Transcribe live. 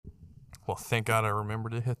Well, thank God I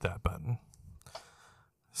remembered to hit that button.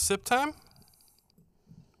 Sip time?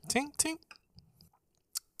 Tink, tink.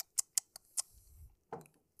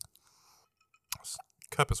 This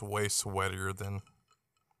cup is way sweatier than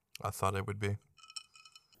I thought it would be.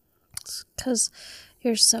 It's because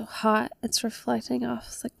you're so hot, it's reflecting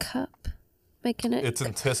off the cup, making it... It's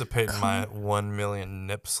anticipating my 1 million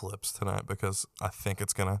nip slips tonight because I think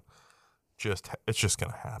it's just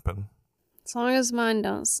gonna happen. As long as mine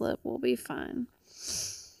don't slip, we'll be fine.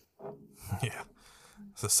 Yeah.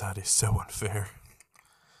 Society's so unfair.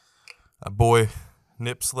 A boy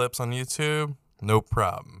nip slips on YouTube, no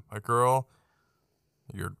problem. A girl,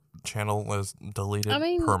 your channel is deleted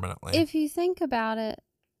permanently. If you think about it,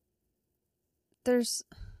 there's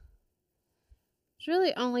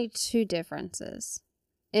really only two differences,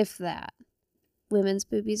 if that. Women's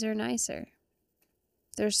boobies are nicer.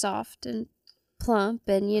 They're soft and plump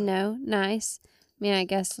and, nice. I mean, I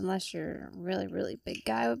guess unless you're a really, really big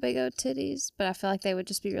guy with big old titties, but I feel like they would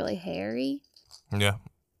just be really hairy. Yeah.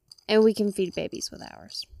 And we can feed babies with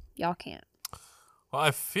ours. Y'all can't. Well,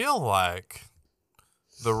 I feel like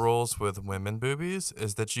the rules with women boobies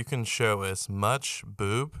is that you can show as much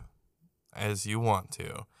boob as you want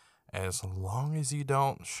to, as long as you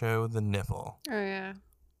don't show the nipple. Oh, yeah.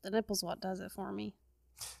 The nipple's what does it for me.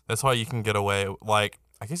 That's why you can get away, I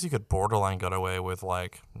guess you could borderline get away with,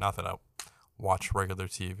 not that I watch regular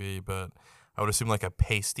TV, but I would assume, a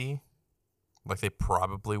pasty. They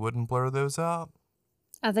probably wouldn't blur those out.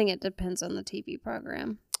 I think it depends on the TV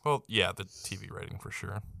program. Well, yeah, the TV rating for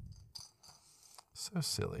sure. So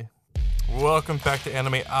silly. Welcome back to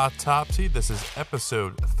Anime Autopsy. This is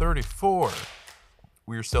episode 34.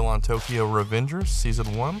 We are still on Tokyo Revengers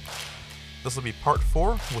Season 1. This will be part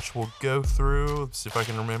 4, which we'll go through, let's see if I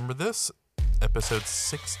can remember this. Episode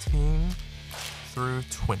 16 through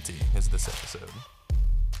 20 is this episode.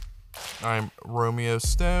 I'm Romeo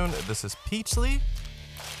Stone. This is Peachly.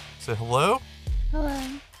 Say hello. Hello.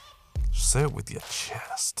 Say it with your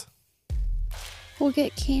chest. We'll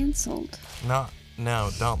get canceled. No,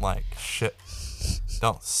 don't shit.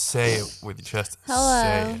 Don't say it with your chest. Hello.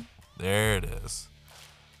 Say it. There it is.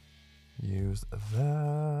 Use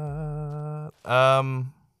that. I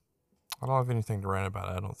don't have anything to rant about,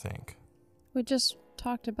 I don't think. We just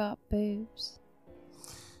talked about boobs.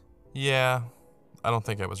 Yeah, I don't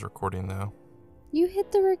think I was recording though. You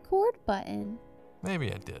hit the record button.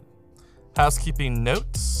 Maybe I did. Housekeeping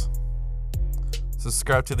notes.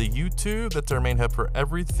 Subscribe to the YouTube. That's our main hub for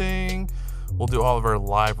everything. We'll do all of our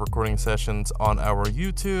live recording sessions on our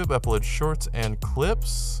YouTube, upload shorts and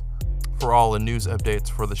clips for all the news updates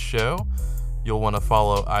for the show. You'll want to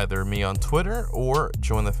follow either me on Twitter or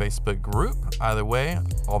join the Facebook group. Either way,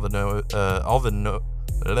 all the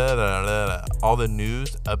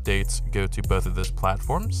news updates go to both of those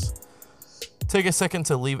platforms. Take a second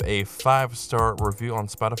to leave a 5-star review on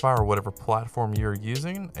Spotify or whatever platform you're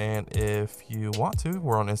using. And if you want to,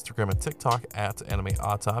 we're on Instagram and TikTok at Anime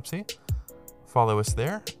Autopsy. Follow us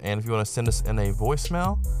there. And if you want to send us in a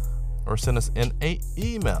voicemail or send us in an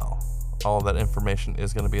email, all that information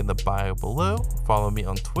is going to be in the bio below. Follow me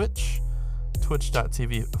on Twitch,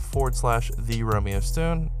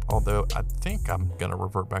 twitch.tv/TheRomeoStone. Although I think I'm going to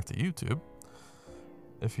revert back to YouTube.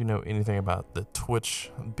 If you know anything about the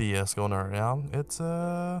Twitch BS going on right now,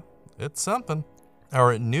 it's something.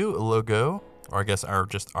 Our new logo, or I guess our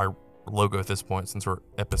logo at this point, since we're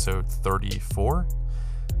episode 34,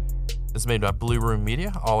 is made by Blue Room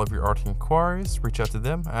Media. All of your art inquiries, reach out to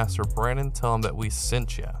them, ask for Brandon, tell them that we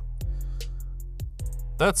sent you.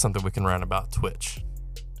 That's something we can rant about Twitch.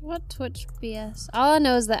 What Twitch BS? All I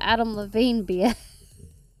know is the Adam Levine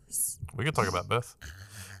BS. We could talk about both.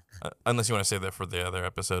 Unless you want to save that for the other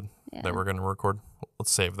episode that we're going to record.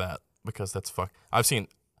 Let's save that because that's I've seen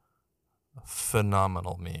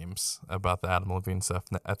phenomenal memes about the Adam Levine stuff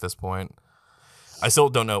at this point. I still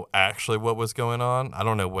don't know actually what was going on. I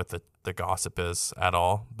don't know what the gossip is at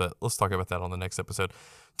all, but let's talk about that on the next episode.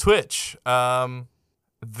 Twitch,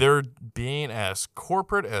 they're being as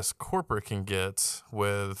corporate can get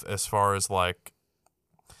with as far as the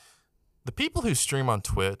people who stream on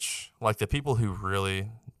Twitch, the people who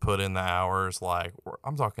really put in the hours,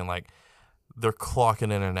 I'm talking they're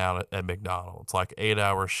clocking in and out at McDonald's,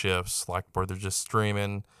 8-hour shifts, where they're just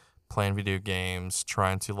streaming, playing video games,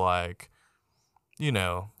 trying to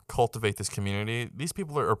cultivate this community. These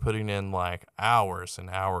people are putting in hours and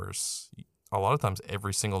hours, a lot of times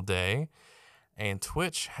every single day. And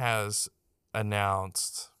Twitch has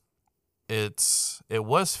announced it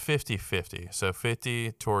was 50-50. So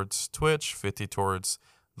 50 towards Twitch, 50 towards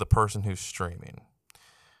the person who's streaming.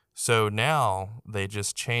 So now they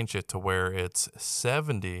just changed it to where it's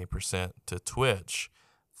 70% to Twitch,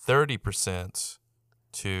 30%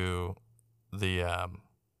 to the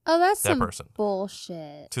Oh, that's that some person,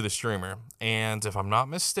 bullshit. to the streamer. And if I'm not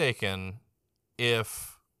mistaken,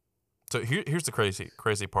 here's the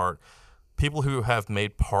crazy part. People who have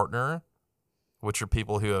made partner, which are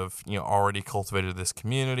people who have, already cultivated this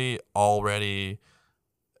community, already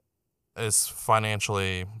is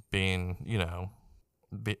financially being,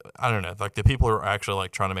 I don't know, like the people who are actually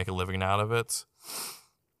like trying to make a living out of it.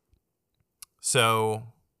 So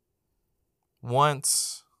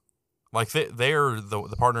once, like they are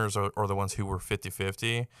the partners are the ones who were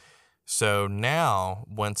 50-50. So now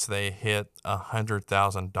once they hit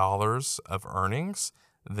 $100,000 of earnings,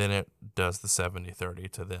 then it does the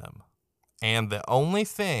 70-30 to them. And the only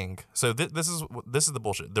thing, so this is the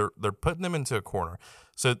bullshit. They're putting them into a corner.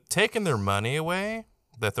 So taking their money away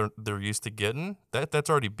that they're used to getting, that's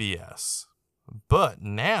already BS. But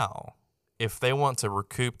now, if they want to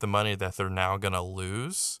recoup the money that they're now gonna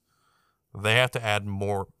lose, they have to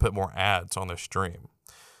put more ads on their stream.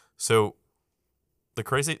 So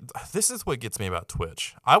this is what gets me about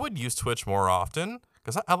Twitch. I would use Twitch more often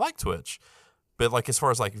because I like Twitch, but like as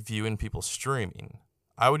far as like viewing people streaming,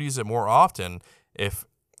 I would use it more often if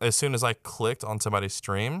as soon as I clicked on somebody's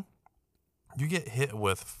stream, you get hit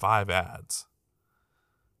with 5 ads.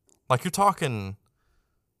 Like you're talking,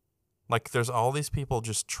 like there's all these people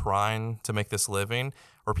just trying to make this living,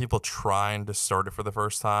 or people trying to start it for the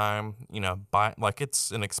first time, like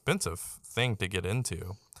it's an expensive thing to get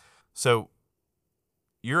into. So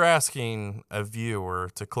you're asking a viewer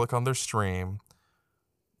to click on their stream,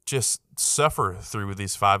 just suffer through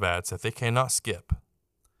these 5 ads that they cannot skip.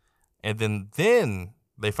 And then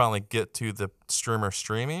they finally get to the streamer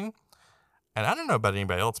streaming. And I don't know about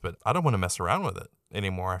anybody else, but I don't want to mess around with it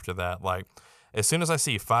anymore after that. Like, as soon as I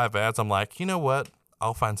see 5 ads, I'm like, you know what?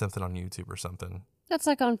 I'll find something on YouTube or something. That's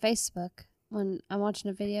like on Facebook. When I'm watching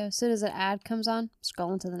a video, as soon as an ad comes on,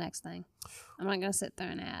 scrolling to the next thing. I'm not going to sit through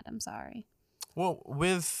an ad. I'm sorry. Well,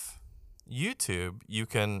 with YouTube, you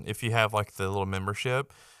can, if you have like the little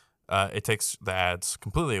membership, it takes the ads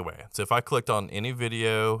completely away. So if I clicked on any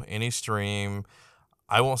video, any stream,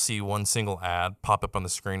 I won't see one single ad pop up on the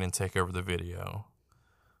screen and take over the video.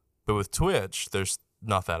 But with Twitch, there's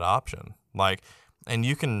not that option. Like, and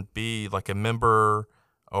you can be like a member,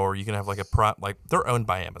 or you can have like a prime, like they're owned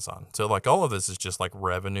by Amazon. So like all of this is just like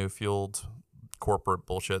revenue fueled corporate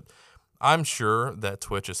bullshit. I'm sure that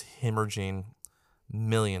Twitch is hemorrhaging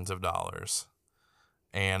millions of dollars.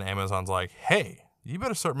 And Amazon's like, hey, you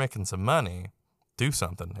better start making some money, do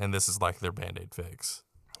something. And this is like their Band-Aid fix.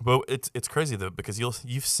 But it's crazy though, because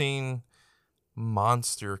you've seen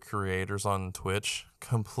monster creators on Twitch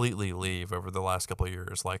completely leave over the last couple of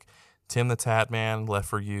years. Like Tim the Tatman left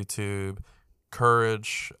for YouTube,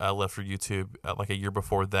 Courage left for YouTube like a year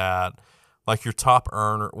before that. Like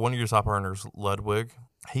one of your top earners, Ludwig,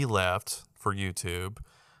 he left for YouTube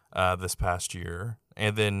this past year.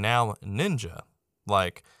 And then now Ninja,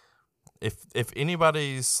 like if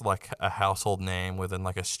anybody's like a household name within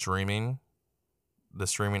like the streaming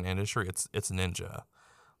industry, it's Ninja.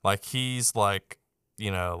 Like he's like,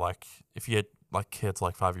 like if you had like kids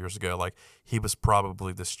like 5 years ago, like he was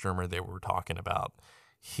probably the streamer they were talking about.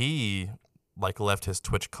 He like left his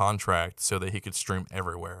Twitch contract so that he could stream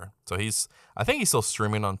everywhere. So I think he's still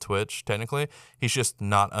streaming on Twitch technically. He's just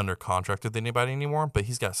not under contract with anybody anymore, but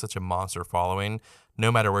he's got such a monster following.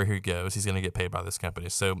 No matter where he goes, he's going to get paid by this company.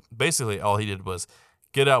 So basically all he did was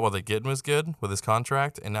get out while the getting was good with his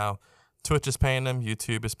contract, and now Twitch is paying him,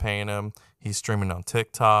 YouTube is paying him. He's streaming on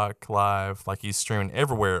TikTok live, like he's streaming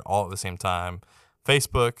everywhere all at the same time.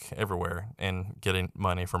 Facebook, everywhere, and getting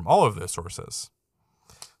money from all of those sources.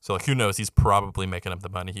 So like who knows, he's probably making up the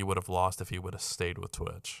money he would have lost if he would have stayed with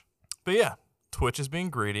Twitch. But yeah, Twitch is being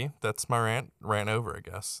greedy. That's my rant over, I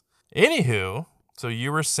guess. Anywho, so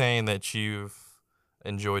you were saying that you've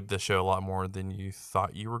enjoyed the show a lot more than you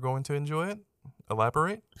thought you were going to enjoy it.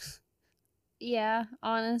 Elaborate? Yeah,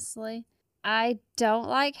 honestly. I don't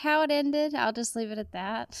like how it ended. I'll just leave it at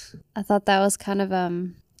that. I thought that was kind of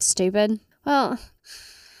stupid. Well,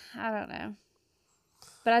 I don't know.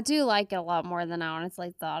 But I do like it a lot more than I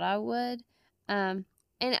honestly thought I would. And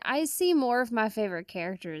I see more of my favorite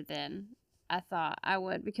character than I thought I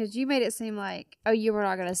would, because you made it seem like, oh, you were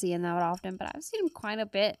not going to see him that often, but I've seen him quite a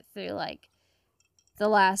bit through like the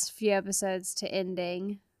last few episodes to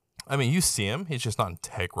ending. I mean, you see him. He's just not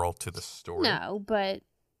integral to the story. No, but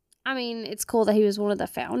I mean, it's cool that he was one of the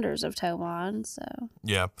founders of Toman, so.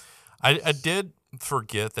 Yeah. I did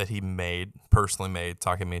forget that he personally made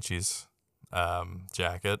Takemichi's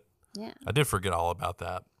jacket. Yeah. I did forget all about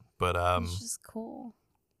that. But It's just cool.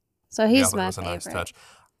 So yeah, I he's thought it my was a nice favorite. touch.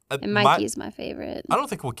 And Mikey's my favorite. I don't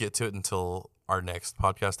think we'll get to it until our next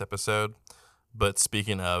podcast episode. But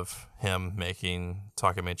speaking of him making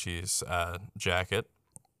Takemichi's jacket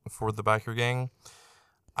for the biker gang,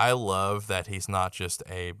 I love that he's not just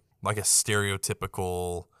a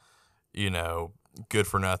stereotypical, good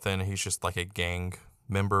for nothing. He's just like a gang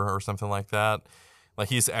member or something like that. Like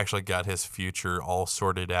he's actually got his future all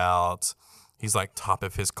sorted out. He's like top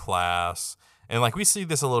of his class. And like we see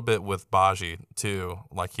this a little bit with Baji too.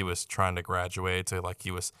 Like he was trying to graduate to like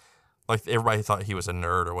everybody thought he was a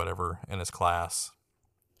nerd or whatever in his class.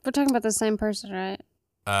 We're talking about the same person, right?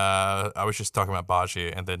 I was just talking about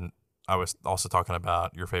Baji, and then I was also talking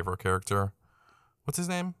about your favorite character. What's his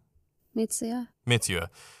name? Mitsuya.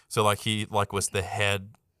 So like he was the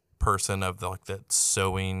head person of that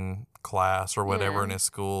sewing class or whatever in his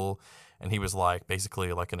school, and he was like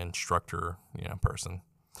basically like an instructor, person.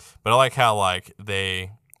 But I like how like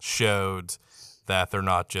they showed that they're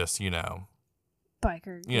not just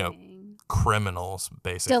biker gang. Criminals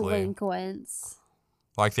basically. Delinquents.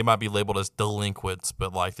 Like they might be labeled as delinquents,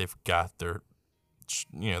 but like they've got their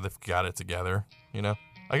they've got it together,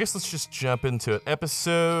 I guess let's just jump into it.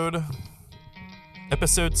 Episode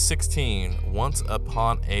 16, Once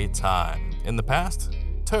Upon a Time. In the past,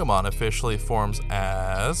 Toman officially forms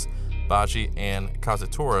as Baji and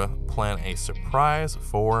Kazutora plan a surprise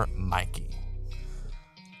for Mikey.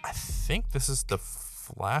 I think this is the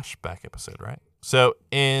flashback episode, right? So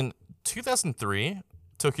in 2003,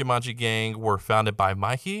 Tokimaji Gang were founded by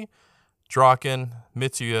Mikey, Draken,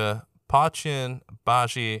 Mitsuya, Pachin,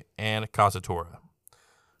 Baji, and Kazutora.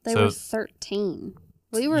 They were 13.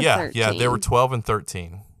 We were 13. Yeah, they were 12 and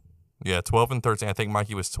 13. Yeah, 12 and 13. I think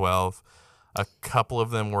Mikey was 12. A couple of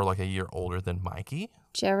them were like a year older than Mikey.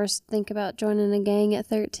 Did you ever think about joining a gang at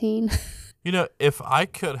 13? If I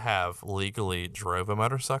could have legally drove a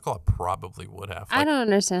motorcycle, I probably would have. I don't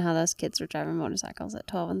understand how those kids were driving motorcycles at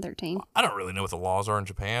 12 and 13. I don't really know what the laws are in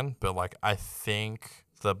Japan, but like I think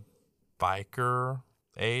the biker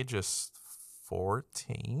age is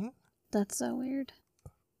 14. That's so weird.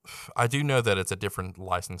 I do know that it's a different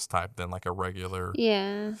license type than like a regular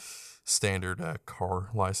standard car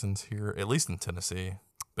license here, at least in Tennessee.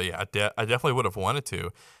 But yeah, I definitely would have wanted to.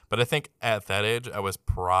 But I think at that age, I was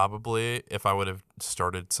probably, if I would have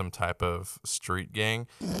started some type of street gang,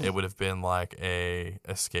 it would have been like a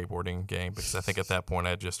skateboarding gang, because I think at that point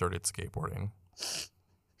I had just started skateboarding.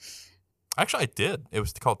 Actually, I did. It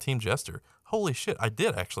was called Team Jester. Holy shit, I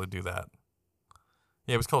did actually do that.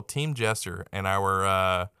 Yeah, it was called Team Jester, and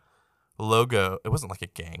our logo, it wasn't like a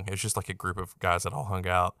gang. It was just like a group of guys that all hung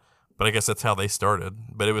out. But I guess that's how they started.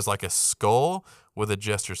 But it was like a skull with a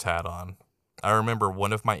Jester's hat on. I remember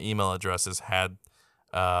one of my email addresses had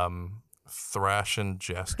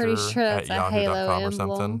thrashandjester Pretty sure that's at a Halo yahoo.com or emblem.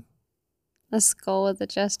 something. A skull with a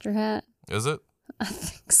jester hat. Is it? I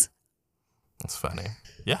think so. That's funny.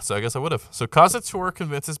 Yeah, so I guess I would have. So Kazutora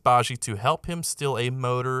convinces Baji to help him steal a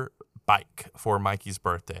motor bike for Mikey's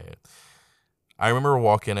birthday. I remember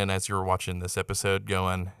walking in as you were watching this episode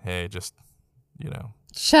going, hey, just,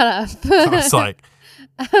 Shut up. I was like,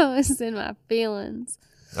 I was in my feelings.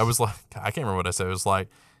 I can't remember what I said. It was like,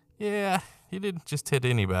 yeah, he didn't just hit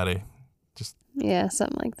anybody. Yeah,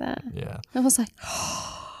 something like that. Yeah. I was like,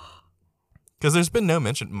 because there's been no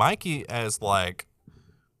mention. Mikey, as like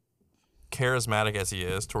charismatic as he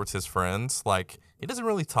is towards his friends, like he doesn't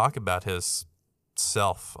really talk about his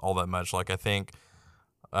self all that much. Like I think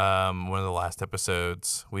one of the last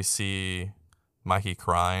episodes we see Mikey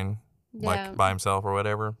crying like by himself or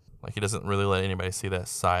whatever. Like he doesn't really let anybody see that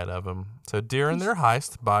side of him. So during their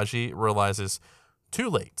heist, Baji realizes too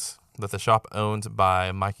late that the shop owned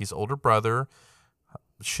by Mikey's older brother,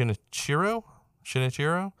 Shinichiro,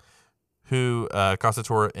 who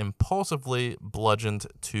Kazutora impulsively bludgeoned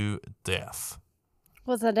to death.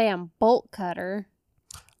 with a damn bolt cutter.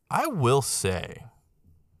 I will say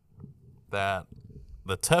that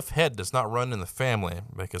the tough head does not run in the family,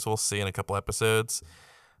 because we'll see in a couple episodes.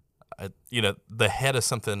 The head is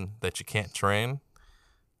something that you can't train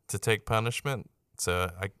to take punishment.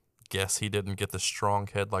 So I guess he didn't get the strong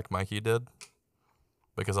head like Mikey did,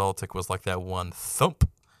 because all it took was like that one thump,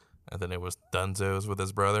 and then it was Dunzos with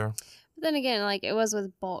his brother. But then again, like, it was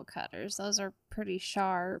with bolt cutters. Those are pretty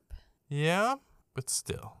sharp. Yeah, but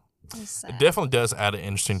still. It Definitely does add an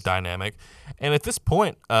interesting dynamic. And at this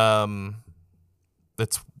point,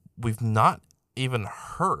 we've not even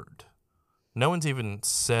heard. No one's even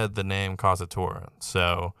said the name Kazutora.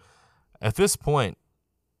 So at this point,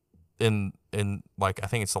 in like, I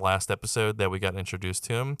think it's the last episode that we got introduced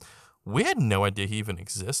to him, we had no idea he even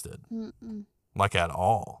existed. Mm-mm. Like, at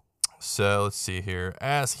all. So let's see here.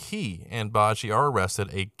 As he and Baji are arrested,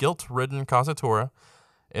 a guilt-ridden Kazutora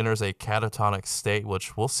enters a catatonic state,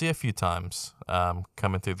 which we'll see a few times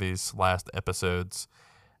coming through these last episodes,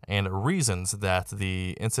 and reasons that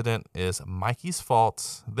the incident is Mikey's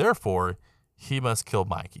fault. Therefore, he must kill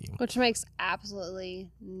Mikey. Which makes absolutely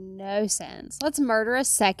no sense. Let's murder a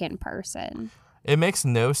second person. It makes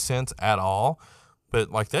no sense at all, but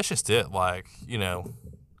like that's just it. Like, you know,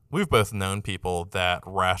 we've both known people that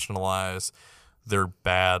rationalize their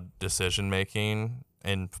bad decision making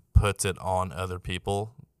and puts it on other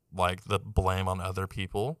people, like the blame on other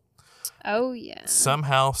people. Oh, yeah.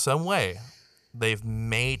 Somehow, some way, they've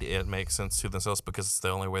made it make sense to themselves because it's the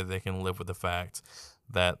only way they can live with the fact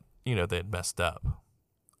that, you know, they'd messed up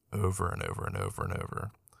over and over and over and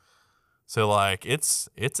over. So, like, it's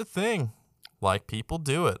a thing. Like, people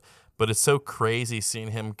do it. But it's so crazy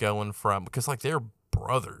seeing him going from, because, like, they're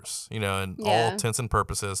brothers, you know, and all intents and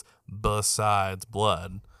purposes besides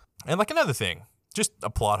blood. And, like, another thing, just a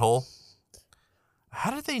plot hole.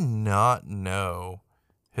 How did they not know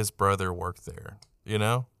his brother worked there, you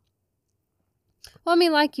know? Well, I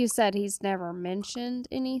mean, like you said, he's never mentioned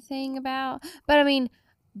anything about, but I mean,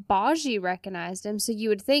 Baji recognized him, so you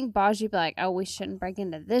would think Baji would be like, oh, we shouldn't break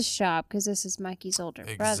into this shop because this is Mikey's older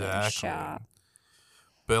brother's shop.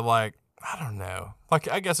 But, like, I don't know. Like,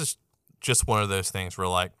 I guess it's just one of those things where,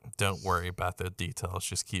 like, don't worry about the details.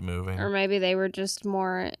 Just keep moving. Or maybe they were just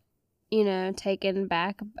more, you know, taken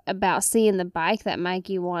back about seeing the bike that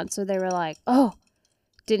Mikey wants. So they were like, oh,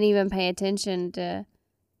 didn't even pay attention to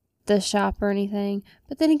the shop or anything.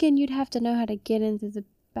 But then again, you'd have to know how to get into the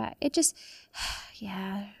back. It just,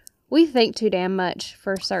 yeah. We think too damn much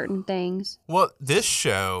for certain things. Well, this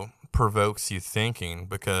show provokes you thinking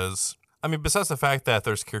because, I mean, besides the fact that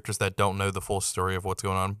there's characters that don't know the full story of what's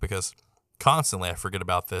going on, because constantly I forget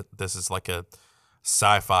about that this is like a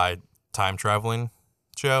sci-fi time traveling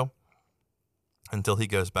show until he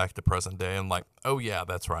goes back to present day and like, oh yeah,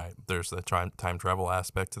 that's right. There's the time travel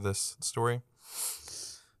aspect to this story.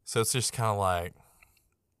 So it's just kind of like,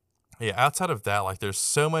 yeah, outside of that, like there's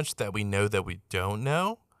so much that we know that we don't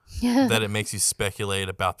know that it makes you speculate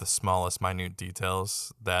about the smallest minute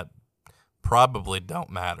details that probably don't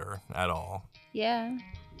matter at all. Yeah.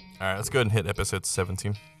 All right, let's go ahead and hit episode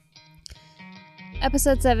 17.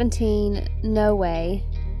 Episode 17, No Way.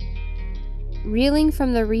 Reeling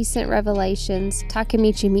from the recent revelations,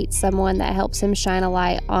 Takemichi meets someone that helps him shine a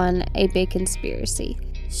light on a big conspiracy.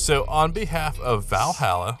 So, on behalf of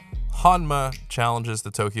Valhalla, Hanma challenges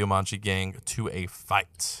the Tokyo Manji gang to a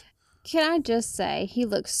fight. Can I just say, he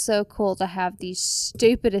looks so cool to have the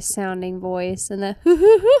stupidest sounding voice and the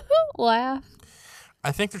laugh.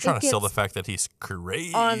 I think they're trying to sell the fact that he's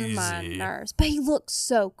crazy. On my nerves. But he looks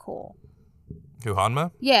so cool. Who,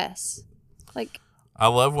 Hanma? Yes. Like, I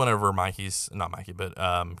love whenever Kenny's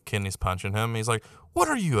punching him. He's like, what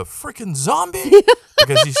are you, a freaking zombie?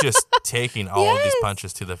 Because he's just taking all of these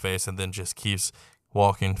punches to the face and then just keeps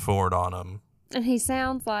walking forward on him. And he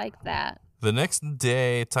sounds like that. The next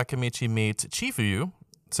day, Takemichi meets Chifuyu.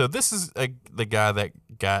 So this is the guy that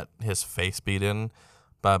got his face beaten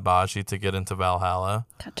by Baji to get into Valhalla.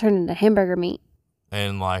 Got turned into hamburger meat.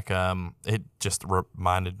 And like, it just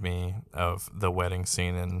reminded me of the wedding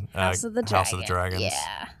scene in House of the Dragons.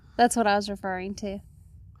 Yeah, that's what I was referring to.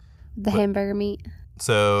 Hamburger meat.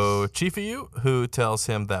 So Chifuyu, who tells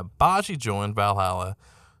him that Baji joined Valhalla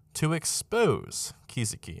to expose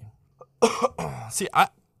Kizuki. See,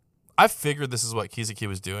 I figured this is what Kizuki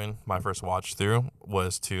was doing. My first watch through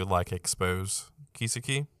was to like expose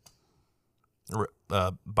Kizuki.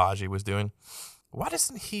 Baji was doing. Why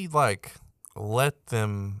doesn't he like let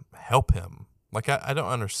them help him? Like I don't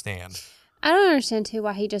understand. I don't understand too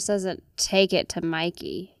why he just doesn't take it to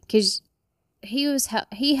Mikey, because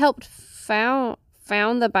he helped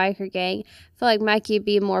found the biker gang. I feel like Mikey would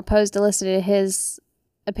be more opposed to listening to his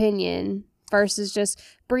opinion versus just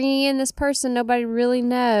bringing in this person nobody really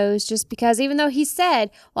knows just because, even though he said,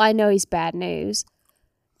 well, I know he's bad news,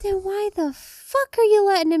 then why the fuck are you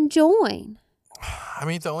letting him join? I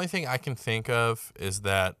mean, the only thing I can think of is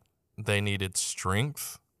that they needed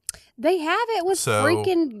strength. They have it with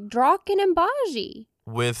freaking Draken and Baji.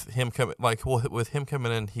 With him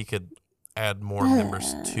coming in, he could add more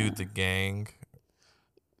members to the gang.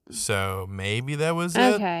 So maybe that was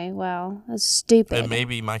it. Okay, well, that's stupid. And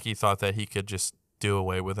maybe Mikey thought that he could just do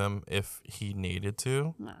away with him if he needed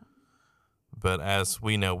to. No. But as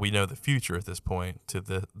we know the future at this point to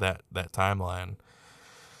that timeline.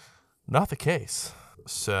 Not the case.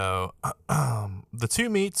 So the two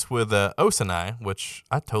meets with Osanai, which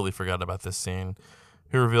I totally forgot about this scene,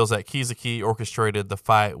 He reveals that Kizuki orchestrated the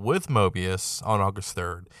fight with Mobius on August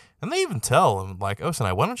 3rd. And they even tell him, like,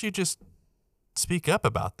 Osanai, why don't you just speak up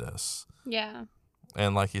about this? Yeah.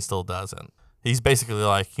 And, like, he still doesn't. He's basically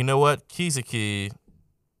like, you know what? Kizuki,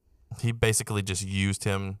 he basically just used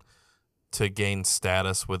him to gain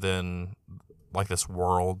status within, like, this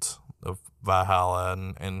world of Valhalla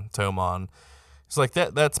and Tomon. It's like,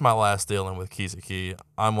 that's my last dealing with Kizuki.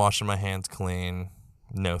 I'm washing my hands clean.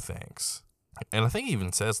 No thanks. And I think he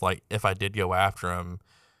even says, like, if I did go after him,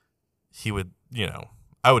 he would,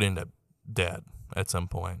 I would end up dead at some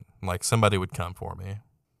point. Like, somebody would come for me.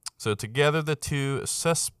 So together, the two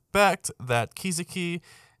suspect that Kizuki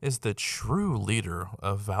is the true leader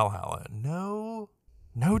of Valhalla. No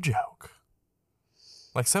joke.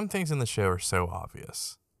 Like, some things in the show are so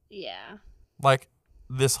obvious. Yeah. Like,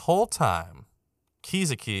 this whole time,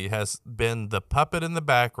 Kizuki has been the puppet in the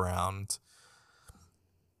background.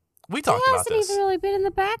 We talked about this. He hasn't even really been in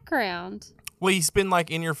the background. Well, he's been,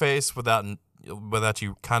 like, in your face without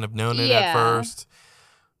you kind of knowing it at first.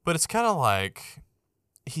 But it's kind of like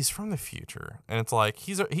he's from the future. And it's like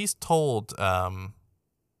he's told,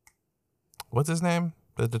 what's his name?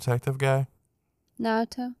 The detective guy?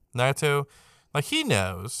 Naoto. Like, he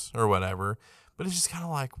knows or whatever. But it's just kind of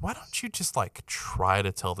like, why don't you just, like, try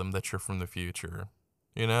to tell them that you're from the future?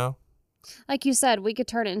 You know? Like you said, we could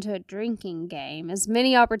turn it into a drinking game. As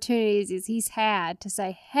many opportunities as he's had to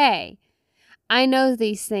say, hey, I know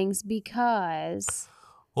these things because...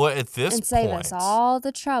 Well, at this and save us all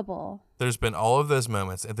the trouble. There's been all of those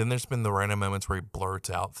moments, and then there's been the random moments where he blurts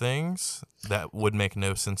out things that would make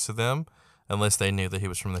no sense to them unless they knew that he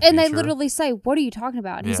was from the future. And they literally say, what are you talking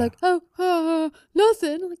about? And he's like, nothing.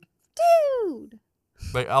 I'm like, dude.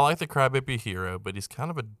 Like, I like the crybaby hero, but he's kind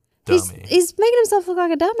of a dummy. He's making himself look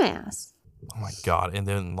like a dumbass. Oh my God. And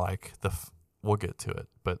then, like, we'll get to it,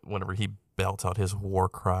 but whenever he belts out his war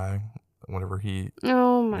cry, whenever he...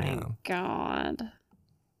 Oh my God.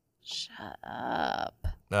 Shut up.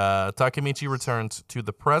 Takemichi returns to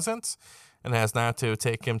the present and has Naoto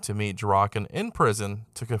take him to meet Draken in prison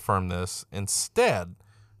to confirm this. Instead,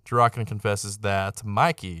 Draken confesses that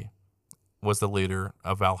Mikey was the leader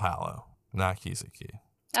of Valhalla, not Kizuki.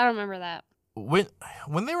 I don't remember that.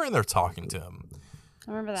 When they were in there talking to him.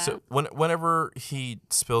 I remember that. So whenever he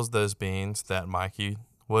spills those beans that Mikey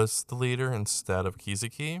was the leader instead of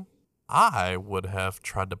Kizuki, I would have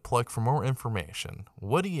tried to plug for more information.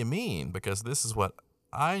 What do you mean? Because this is what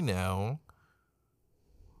I know.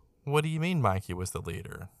 What do you mean Mikey was the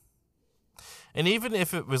leader? And even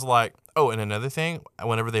if it was like, and another thing,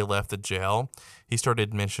 whenever they left the jail, he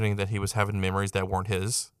started mentioning that he was having memories that weren't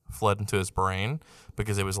his flood into his brain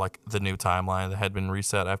because it was like the new timeline that had been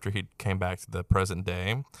reset after he came back to the present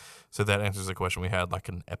day. So that answers the question we had like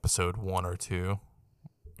in episode 1 or 2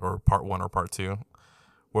 or part 1 or part 2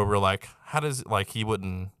 where we're like, how does like he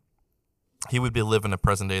would be living a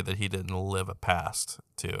present day that he didn't live a past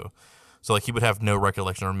to. So like he would have no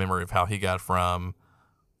recollection or memory of how he got from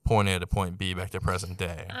point A to point B back to present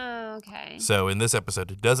day. Oh, okay. So in this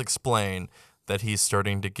episode, it does explain that he's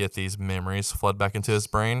starting to get these memories flood back into his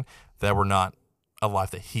brain that were not a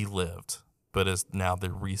life that he lived, but is now the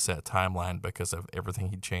reset timeline because of everything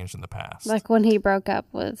he changed in the past. Like when he broke up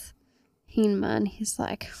with Hinma, and he's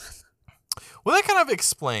like... Well, that kind of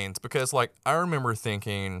explains because, like, I remember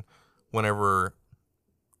thinking whenever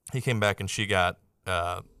he came back and she got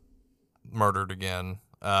murdered again,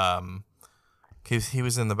 he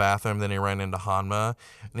was in the bathroom, then he ran into Hanma,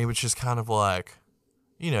 and he was just kind of like,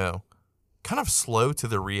 kind of slow to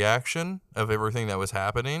the reaction of everything that was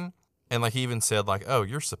happening. And, like, he even said, like, oh,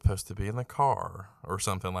 you're supposed to be in the car or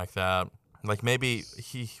something like that. Like, maybe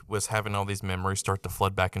he was having all these memories start to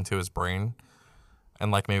flood back into his brain.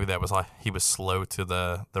 And, like, maybe that was, like, he was slow to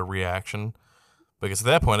the reaction. Because at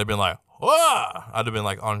that point, I'd been like, whoa! I'd have been,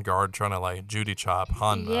 like, on guard trying to, like, Judy chop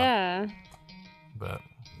Hanma. Yeah. But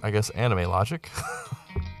I guess anime logic.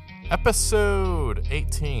 Episode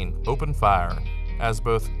 18, Open Fire. As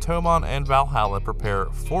both Tomon and Valhalla prepare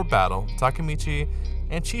for battle, Takemichi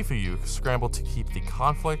and Chifuyu scramble to keep the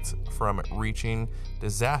conflict from reaching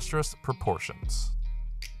disastrous proportions.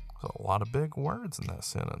 There's a lot of big words in that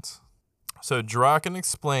sentence. So Draken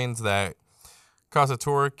explains that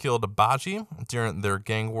Kazutora killed Baji during their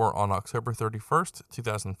gang war on October 31st,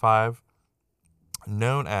 2005,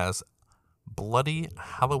 known as Bloody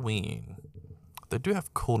Halloween. They do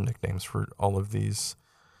have cool nicknames for all of these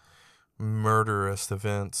murderous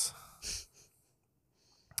events.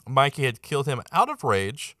 Mikey had killed him out of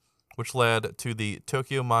rage, which led to the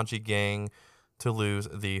Tokyo Manji gang to lose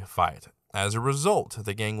the fight. As a result,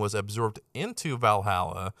 the gang was absorbed into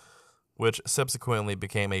Valhalla, which subsequently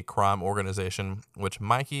became a crime organization, which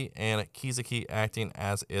Mikey and Kizuki acting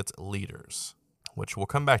as its leaders, which we'll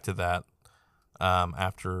come back to that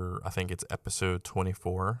after, I think it's episode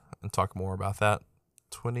 24, and talk more about that.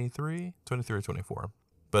 23 or 24.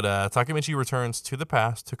 But Takemichi returns to the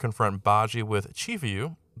past to confront Baji with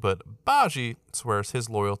Chifuyu, but Baji swears his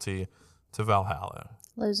loyalty to Valhalla.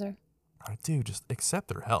 Loser. I do, just accept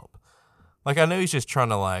their help. Like, I know he's just trying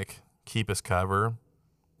to, like, keep his cover,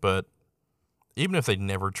 but even if they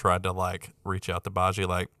never tried to, like, reach out to Baji,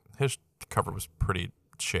 like, his cover was pretty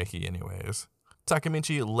shaky anyways.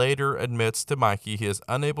 Takemichi later admits to Mikey he is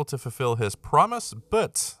unable to fulfill his promise,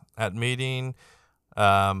 but at a meeting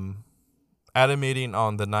on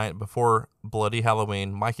the night before Bloody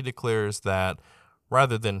Halloween, Mikey declares that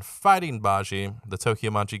rather than fighting Baji, the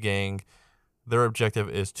Tokimachi gang, their objective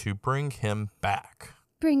is to bring him back.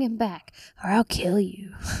 Bring him back, or I'll kill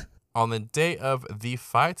you. On the day of the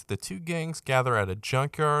fight, the two gangs gather at a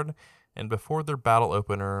junkyard, and before their battle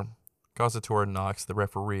opener, Kazutora knocks the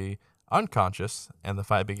referee unconscious, and the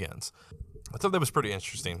fight begins. I thought that was pretty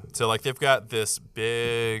interesting. So, like, they've got this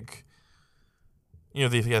big,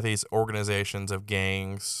 they've got these organizations of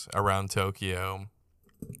gangs around Tokyo.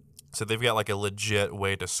 So they've got, like, a legit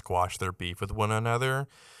way to squash their beef with one another.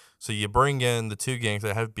 So you bring in the two gangs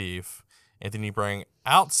that have beef, and then you bring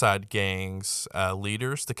outside gangs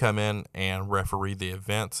leaders to come in and referee the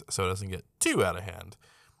event so it doesn't get too out of hand.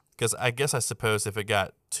 Because I suppose if it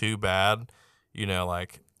got too bad,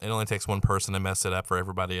 like, it only takes one person to mess it up for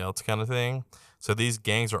everybody else kind of thing. So these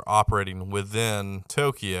gangs are operating within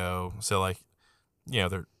Tokyo. So, like,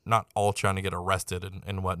 they're not all trying to get arrested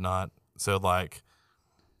and whatnot. So, like,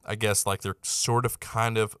 I guess, like, they're sort of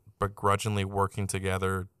kind of begrudgingly working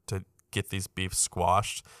together to get these beefs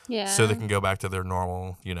squashed. Yeah. So they can go back to their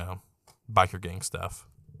normal, biker gang stuff.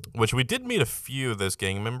 Which we did meet a few of those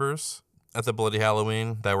gang members at the Bloody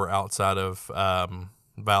Halloween that were outside of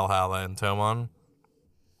Valhalla and Tomon,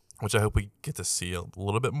 which I hope we get to see a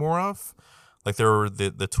little bit more of. Like, there were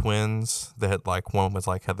the twins that had, like, one was,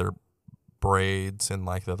 like, had their braids, and,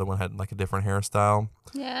 like, the other one had, like, a different hairstyle.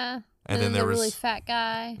 Yeah. And then there was really fat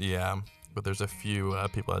guy. Yeah, but there's a few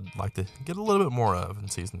people I'd like to get a little bit more of in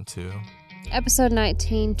season 2. Episode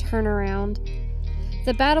 19, Turnaround.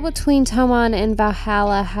 The battle between Tomon and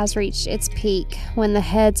Valhalla has reached its peak when the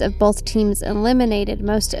heads of both teams eliminated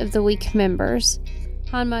most of the weak members.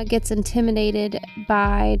 Hanma gets intimidated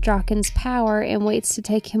by Draken's power and waits to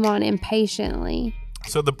take him on impatiently.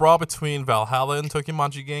 So the brawl between Valhalla and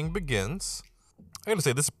Tokimachi gang begins. I gotta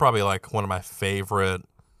say, this is probably, like, one of my favorite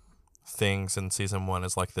things in season 1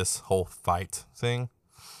 is, like, this whole fight thing.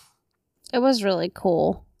 It was really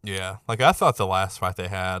cool. Yeah, like, I thought the last fight they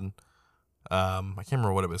had, I can't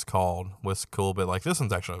remember what it was called, was cool, but, like, this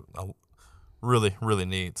one's actually really, really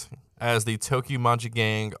neat. As the Tokimachi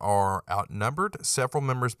gang are outnumbered, several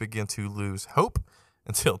members begin to lose hope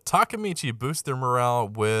until Takemichi boosts their morale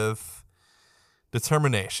with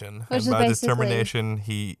determination. Which and by is determination,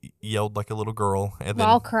 he yelled like a little girl. And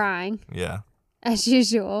while then, crying. Yeah. As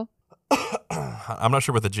usual. I'm not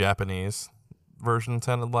sure what the Japanese version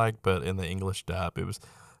sounded like, but in the English dub, it was...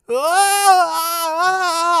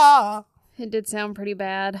 It did sound pretty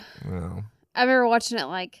bad. Yeah. I remember watching it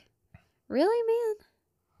like, really, man?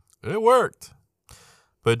 It worked.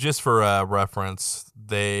 But just for reference,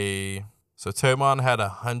 so Tomon had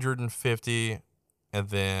 150, and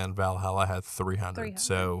then Valhalla had 300.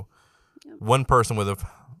 So one person would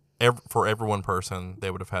have, for every one person,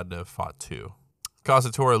 they would have had to have fought 2.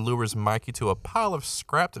 Kazutora lures Mikey to a pile of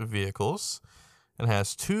scrapped vehicles and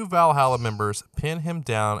has 2 Valhalla members pin him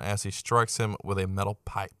down as he strikes him with a metal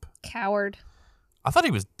pipe. Coward. I thought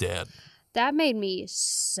he was dead. That made me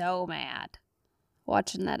so mad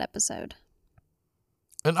watching that episode.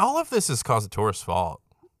 And all of this is Kazutora's fault.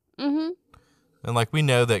 Mm-hmm. And, like, we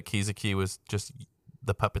know that Kizuki was just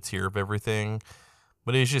the puppeteer of everything,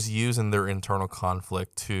 but he's just using their internal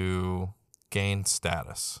conflict to gain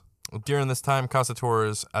status. During this time,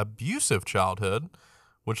 Kazutora's abusive childhood,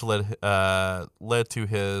 which led to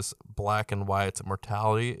his black and white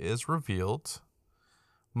mortality, is revealed.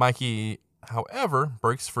 Mikey, however,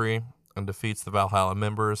 breaks free and defeats the Valhalla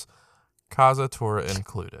members, Kazutora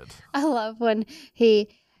included. I love when he,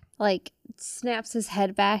 like, snaps his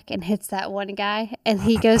head back and hits that one guy, and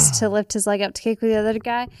he goes to lift his leg up to kick with the other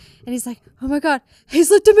guy, and he's like, oh my god, he's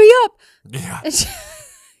lifting me up! Yeah.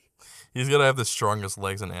 He's gonna have the strongest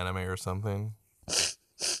legs in anime or something.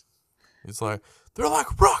 He's like, they're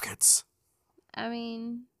like rockets! I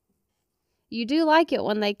mean, you do like it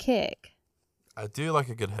when they kick. I do like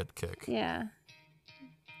a good head kick. Yeah.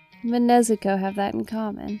 Me and Nezuko have that in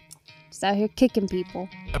common. just out here kicking people.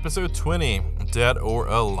 Episode 20, Dead or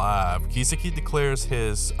Alive. Kiseki declares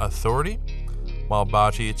his authority while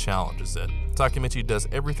Baji challenges it. Takemichi does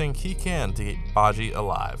everything he can to get Baji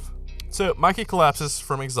alive. So Mikey collapses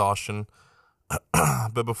from exhaustion,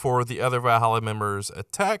 but before the other Valhalla members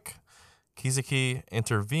attack, Kiseki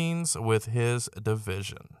intervenes with his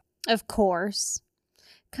division. Of course.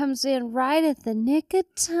 Comes in right at the nick of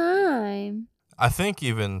time. I think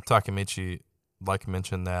even Takemichi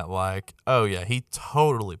mentioned that, oh yeah, he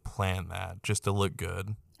totally planned that just to look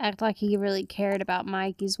good. Act like he really cared about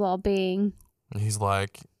Mikey's well-being. He's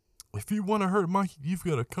like, if you want to hurt Mikey, you've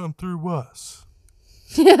got to come through us.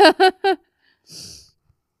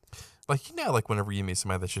 Whenever you meet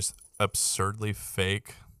somebody that's just absurdly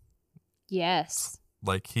fake. Yes.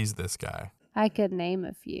 He's this guy. I could name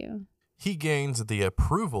a few. He gains the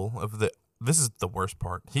approval of this is the worst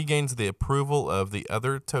part. He gains the approval of the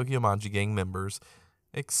other Tokyo Manji gang members,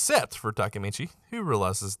 except for Takemichi, who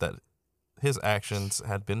realizes that his actions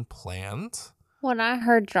had been planned. When I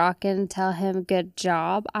heard Draken tell him good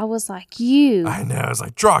job, I was like, you. I know. I was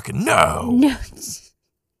like, Draken, no. No.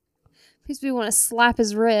 Makes me want to slap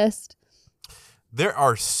his wrist. There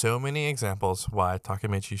are so many examples why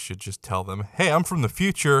Takemichi should just tell them, hey, I'm from the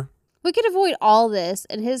future. We could avoid all this,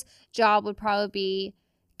 and his job would probably be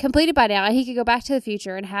completed by now. He could go back to the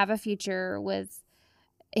future and have a future with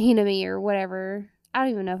Hinami or whatever. I don't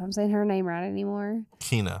even know if I'm saying her name right anymore.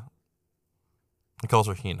 Hina. He calls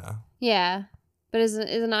her Hina. Yeah. But is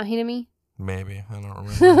it not Hinami? Maybe. I don't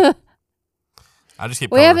remember. I just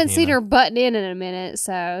keep We calling haven't her seen Hina. her button in a minute,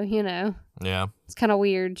 so, Yeah. It's kind of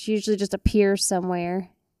weird. She usually just appears somewhere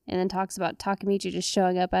and then talks about Takemichi just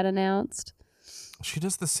showing up unannounced. She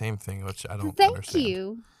does the same thing, which I don't Thank understand.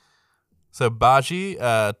 you. So Baji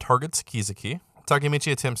targets Kiseki.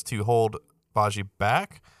 Takemichi attempts to hold Baji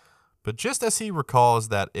back, but just as he recalls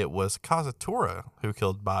that it was Kazutora who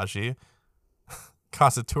killed Baji,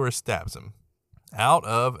 Kazutora stabs him. Out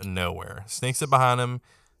of nowhere. Sneaks up behind him,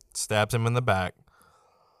 stabs him in the back.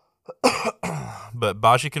 But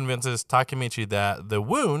Baji convinces Takemichi that the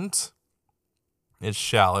wound is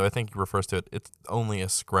shallow. I think he refers to it. It's only a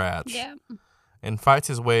scratch. Yeah. And fights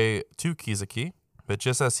his way to Kiseki. But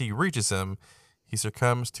just as he reaches him, he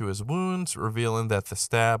succumbs to his wounds, revealing that the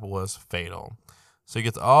stab was fatal. So he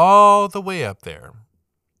gets all the way up there.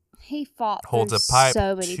 He fought Holds through a pipe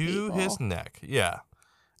so many to people. his neck. Yeah.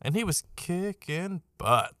 And he was kicking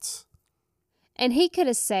butt. And he could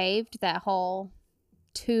have saved that whole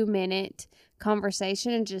 2-minute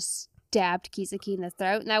conversation and just stabbed Kiseki in the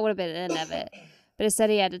throat, and that would have been the end of it. But instead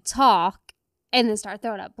he had to talk and then start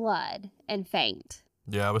throwing up blood and faint.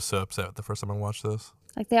 Yeah, I was so upset the first time I watched this.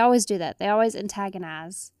 They always do that. They always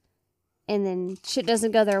antagonize. And then shit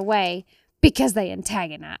doesn't go their way because they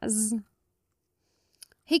antagonize.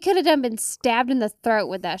 He could have been stabbed in the throat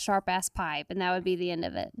with that sharp-ass pipe, and that would be the end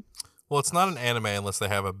of it. Well, it's not an anime unless they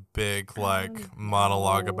have a big,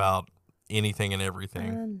 monologue about anything and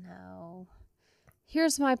everything. No.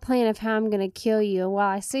 Here's my plan of how I'm going to kill you. And while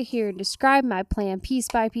I sit here and describe my plan piece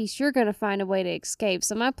by piece, you're going to find a way to escape.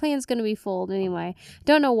 So my plan's going to be fooled anyway.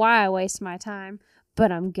 Don't know why I waste my time, but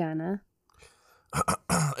I'm gonna.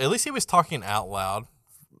 At least he was talking out loud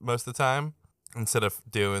most of the time instead of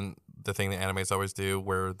doing the thing that animes always do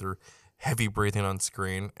where they're heavy breathing on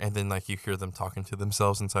screen and then you hear them talking to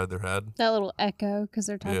themselves inside their head. That little echo because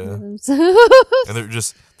they're talking Yeah. to themselves. And they're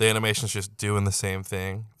just, the animation's just doing the same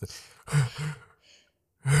thing.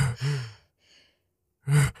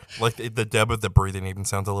 The depth of the breathing even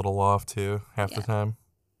sounds a little off too half the time.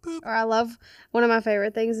 Or I love, one of my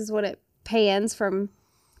favorite things is when it pans from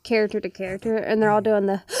character to character and they're all doing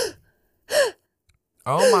the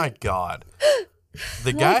Oh my god.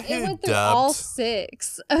 The guy it who went through all dubbed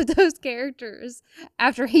 6 of those characters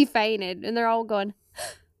after he fainted and they're all going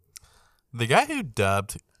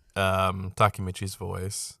Takemichi's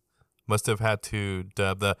voice must have had to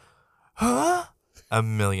dub the huh a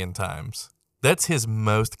million times. That's his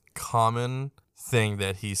most common thing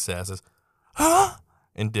that he says is huh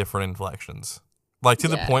in different inflections. To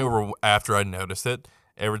the point where after I noticed it,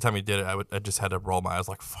 every time he did it, I just had to roll my eyes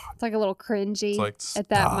fuck. it's like a little cringy It's at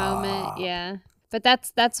that moment. Yeah. But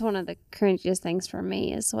that's one of the cringiest things for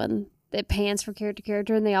me is when it pans from character to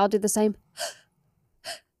character and they all do the same.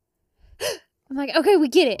 I'm like, okay, we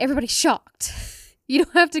get it. Everybody's shocked. You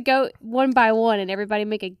don't have to go one by one and everybody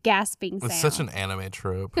make a gasping sound. It's such an anime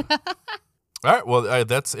trope. All right, well,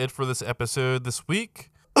 that's it for this episode this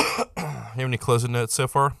week. You have any closing notes so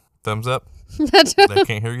far? Thumbs up? They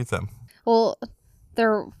can't hear your thumb. Well,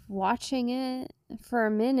 they're watching it for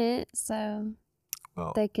a minute, so.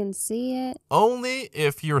 Well, They can see it. only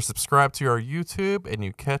if you're subscribed to our YouTube and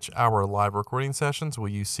you catch our live recording sessions will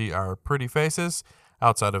you see our pretty faces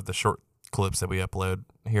outside of the short clips that we upload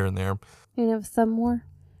here and there. You know, thumb war.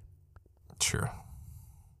 Sure.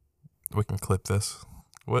 We can clip this.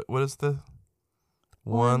 What is the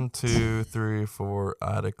 1, 2, 3, 4,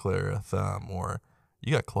 I declare a thumb, or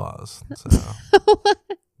you got claws, so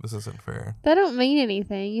this isn't fair. That don't mean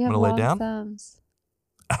anything. You have Wanna lay long down? thumbs.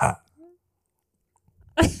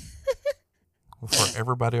 Well, for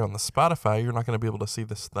everybody on the Spotify, you're not going to be able to see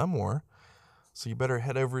this thumb war. So you better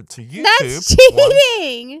head over to YouTube. That's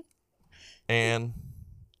cheating. And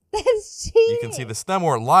That's cheating. you can see the thumb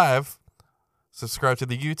war live. Subscribe to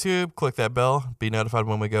the YouTube. Click that bell. Be notified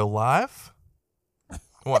when we go live.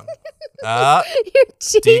 1. You're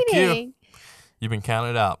cheating. You've been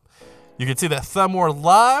counted out. You can see that thumb war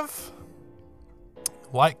live.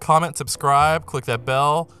 Like, comment, subscribe. Click that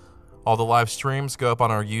bell. All the live streams go up on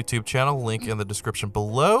our YouTube channel. Link in the description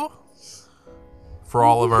below. For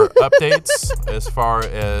all of our updates as far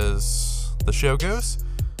as the show goes,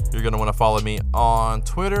 you're going to want to follow me on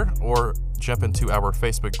Twitter or jump into our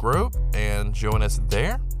Facebook group and join us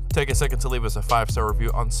there. Take a second to leave us a 5-star review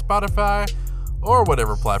on Spotify or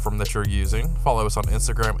whatever platform that you're using. Follow us on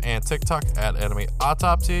Instagram and TikTok at Anime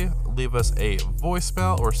Autopsy. Leave us a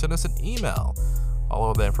voicemail or send us an email. All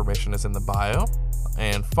of the information is in the bio.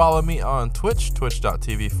 And follow me on Twitch,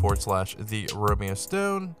 twitch.tv/The Romeo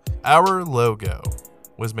Stone. Our logo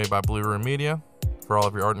was made by Blue Room Media. For all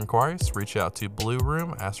of your art inquiries, reach out to Blue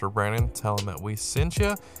Room, ask for Brandon, tell him that we sent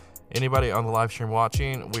you. Anybody on the live stream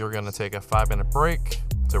watching, we are going to take a 5-minute break.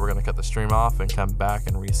 So we're going to cut the stream off and come back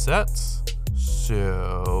and reset.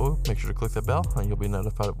 So make sure to click the bell and you'll be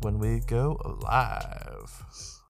notified when we go live.